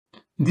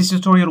In this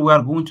tutorial, we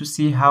are going to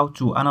see how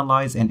to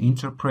analyze and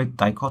interpret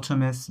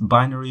dichotomous,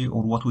 binary,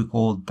 or what we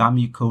call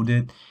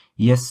dummy-coded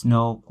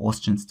yes-no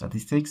question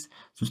statistics.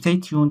 So stay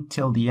tuned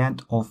till the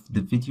end of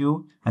the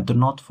video and do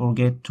not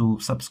forget to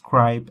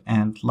subscribe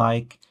and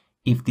like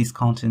if this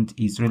content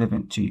is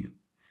relevant to you.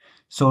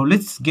 So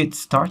let's get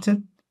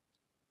started.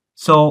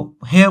 So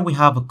here we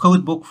have a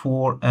code book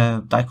for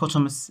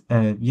dichotomous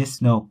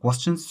yes-no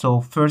questions.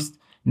 So first,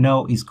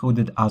 no is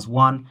coded as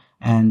 1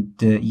 and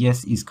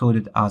yes is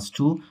coded as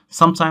 2.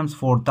 Sometimes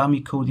for dummy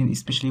coding,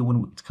 especially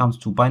when it comes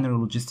to binary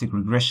logistic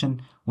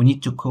regression, we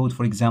need to code,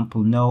 for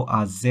example, no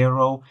as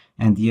 0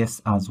 and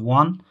yes as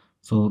 1.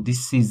 So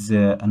this is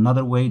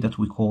another way that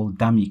we call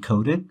dummy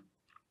coded.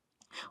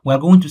 We are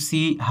going to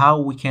see how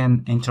we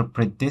can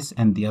interpret this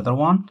and the other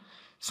one.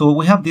 So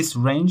we have this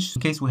range.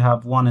 In case we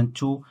have 1 and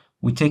 2,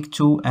 we take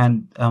 2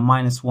 and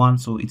minus 1,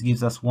 so it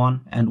gives us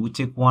 1, and we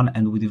take 1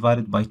 and we divide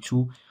it by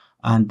 2,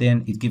 and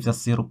then it gives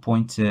us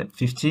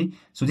 0.50.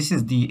 So this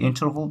is the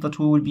interval that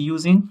we will be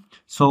using.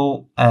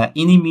 So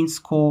any mean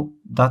score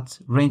that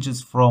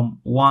ranges from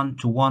 1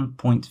 to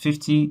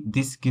 1.50,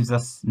 this gives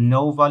us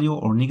no value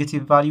or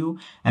negative value,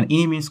 and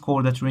any mean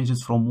score that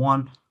ranges from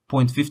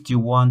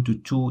 1.51 to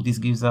 2, this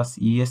gives us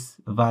yes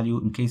value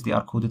in case they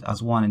are coded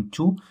as 1 and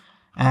 2.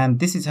 And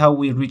this is how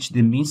we reach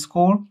the mean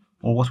score,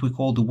 or what we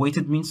call the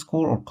weighted mean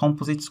score or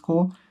composite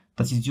score,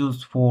 that is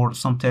used for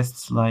some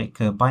tests like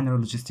binary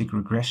logistic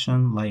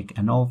regression, like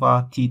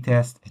ANOVA,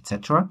 t-test,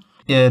 etc.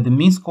 The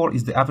mean score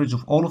is the average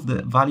of all of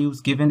the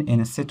values given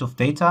in a set of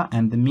data,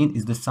 and the mean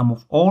is the sum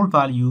of all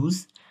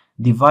values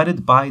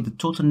divided by the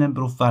total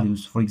number of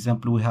values. For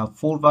example, we have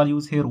 4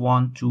 values here,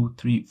 1, 2,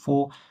 3,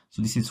 4.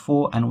 So this is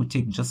 4, and we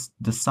take just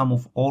the sum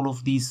of all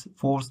of these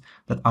 4s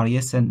that are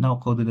yes and no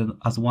coded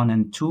as 1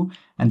 and 2,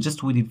 and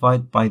just we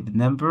divide by the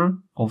number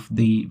of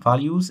the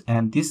values,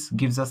 and this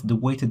gives us the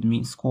weighted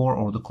mean score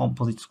or the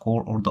composite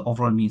score or the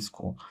overall mean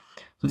score.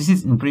 So this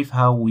is in brief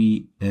how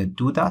we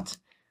do that.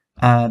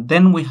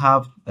 Then we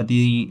have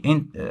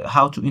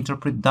how to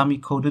interpret dummy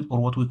coded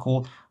or what we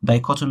call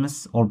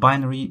dichotomous or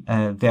binary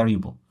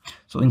variable.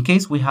 So in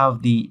case we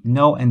have the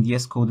no and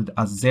yes coded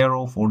as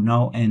 0 for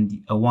no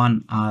and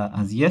 1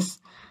 as yes,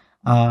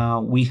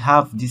 we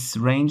have this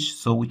range.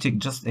 So we take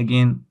just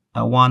again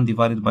 1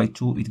 divided by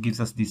 2, it gives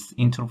us this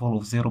interval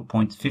of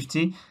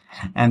 0.50,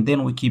 and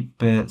then we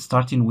keep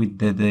starting with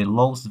the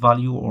lowest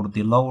value or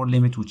the lower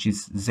limit, which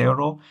is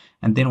 0,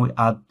 and then we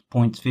add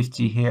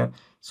 0.50 here.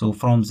 So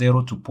from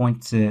 0 to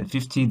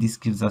 0.50, this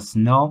gives us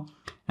no,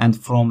 and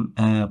from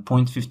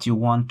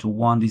 0.51 to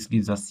 1, this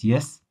gives us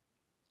yes.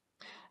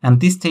 And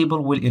this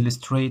table will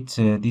illustrate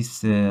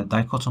this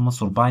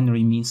dichotomous or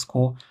binary mean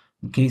score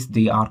in case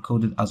they are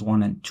coded as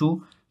 1 and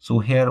 2. So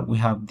here we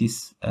have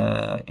this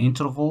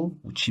interval,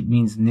 which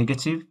means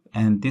negative,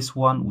 and this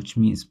one, which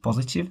means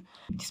positive.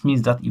 This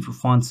means that if you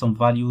find some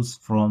values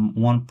from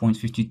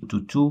 1.50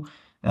 to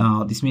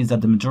 2, this means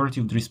that the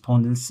majority of the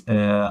respondents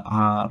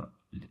are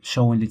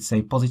showing, let's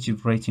say,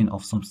 positive rating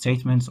of some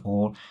statements,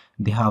 or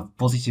they have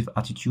positive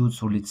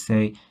attitudes, or let's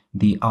say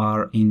they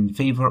are in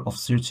favor of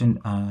certain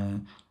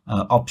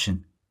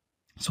option.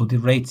 So they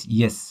rate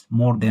yes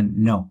more than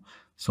no.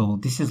 So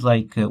this is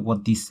like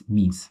what this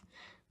means.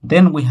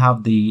 Then we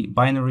have the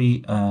binary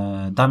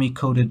dummy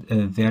coded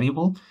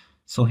variable.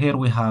 So here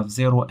we have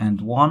 0 and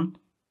 1,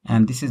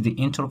 and this is the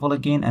interval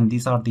again, and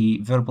these are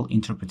the verbal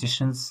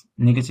interpretations,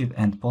 negative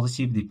and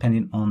positive,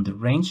 depending on the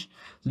range.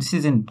 So this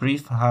is in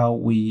brief how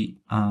we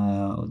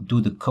do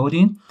the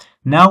coding.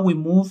 Now we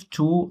move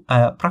to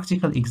a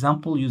practical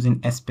example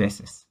using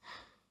spaces.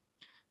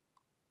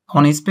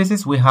 On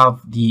spaces, we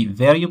have the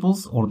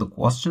variables or the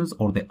questions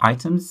or the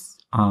items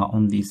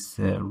on this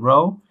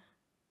row,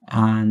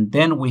 and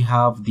then we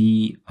have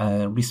the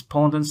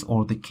respondents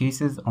or the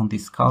cases on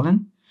this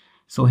column.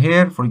 So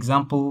here, for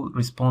example,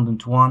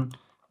 respondent 1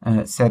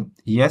 said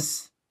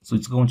yes, so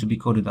it's going to be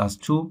coded as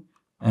 2.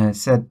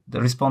 The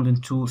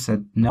respondent 2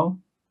 said no,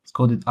 it's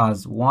coded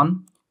as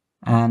 1.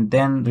 And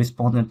then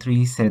respondent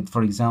 3 said,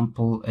 for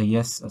example, a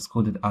yes is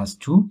coded as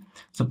 2.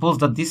 Suppose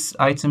that this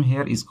item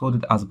here is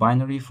coded as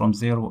binary from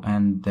 0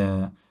 and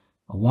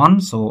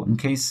 1. So in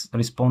case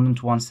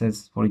respondent 1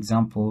 says, for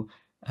example,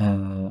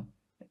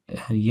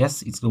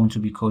 yes, it's going to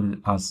be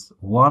coded as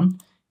 1.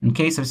 In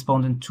case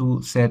respondent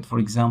 2 said, for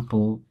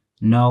example,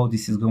 no,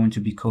 this is going to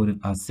be coded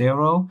as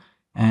 0.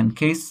 And in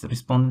case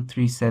respondent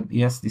 3 said,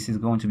 yes, this is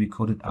going to be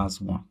coded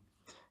as 1.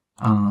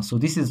 So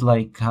this is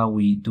like how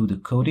we do the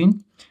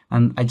coding,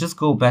 and I just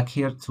go back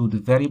here to the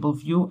variable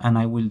view, and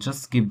I will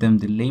just give them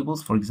the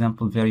labels. For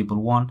example,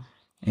 variable 1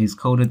 is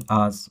coded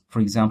as, for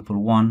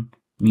example, 1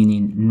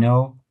 meaning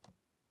no,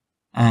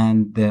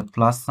 and the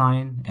plus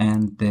sign,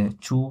 and the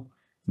 2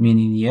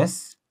 meaning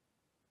yes,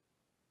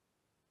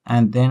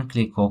 and then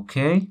click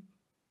OK.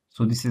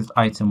 So this is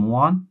item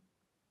 1,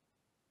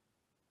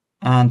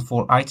 and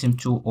for item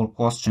 2 or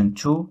question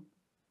 2,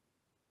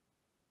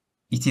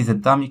 it is a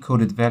dummy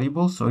coded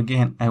variable. So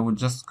again, I will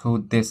just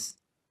code this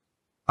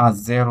as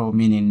 0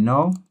 meaning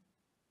no,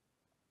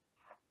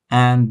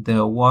 and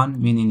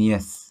 1 meaning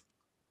yes.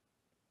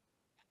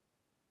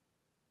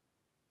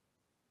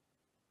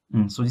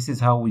 So this is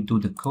how we do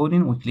the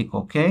coding. We click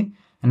OK.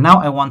 And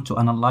now I want to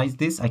analyze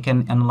this. I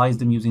can analyze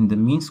them using the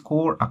mean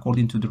score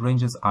according to the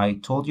ranges I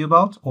told you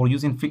about, or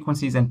using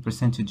frequencies and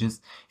percentages,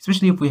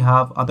 especially if we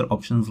have other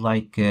options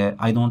like,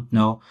 I don't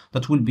know,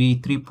 that will be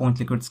 3-point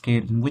Likert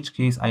scale, in which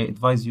case I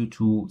advise you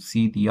to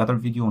see the other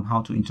video on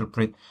how to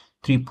interpret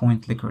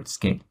 3-point Likert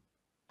scale.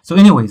 So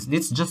anyways,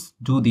 let's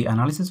just do the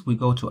analysis. We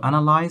go to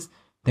Analyze,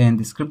 then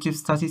Descriptive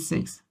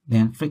Statistics,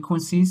 then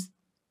Frequencies,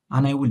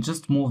 and I will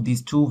just move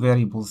these two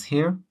variables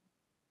here.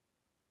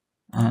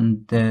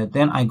 And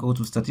then I go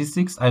to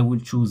Statistics. I will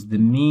choose the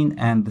mean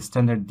and the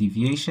standard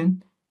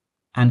deviation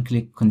and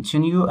click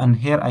Continue. And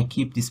here I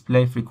keep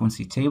Display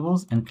Frequency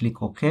Tables and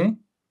click OK.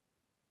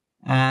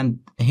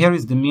 And here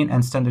is the mean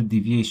and standard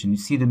deviation. You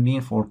see the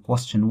mean for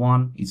question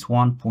 1 is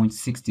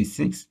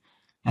 1.66.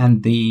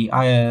 And the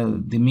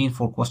mean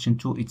for question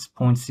 2 it's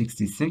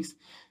 0.66.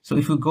 So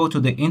if we go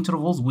to the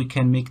intervals, we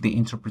can make the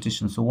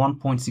interpretation. So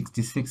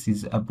 1.66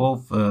 is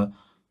above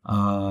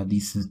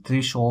this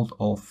threshold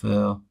of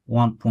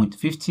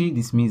 1.50.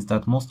 This means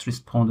that most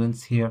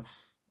respondents here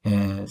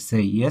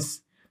say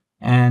yes.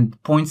 And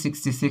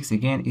 0.66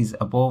 again is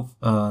above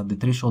the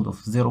threshold of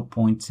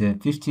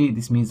 0.50.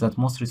 This means that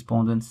most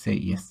respondents say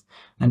yes.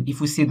 And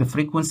if we see the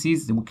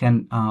frequencies, we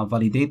can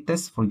validate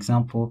this. For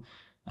example,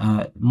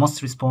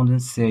 most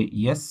respondents say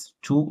yes,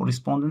 2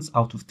 respondents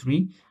out of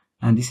 3,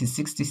 and this is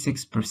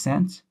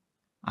 66%.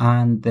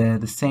 And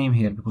the same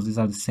here, because these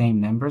are the same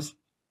numbers.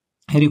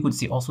 Here you could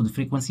see also the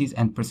frequencies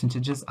and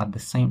percentages at the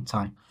same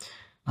time.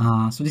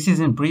 So this is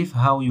in brief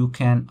how you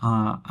can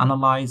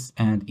analyze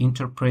and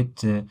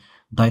interpret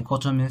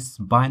dichotomous,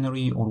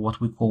 binary, or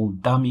what we call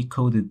dummy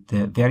coded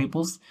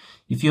variables.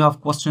 If you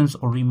have questions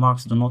or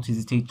remarks, do not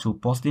hesitate to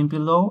post them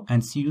below,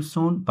 and see you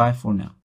soon. Bye for now.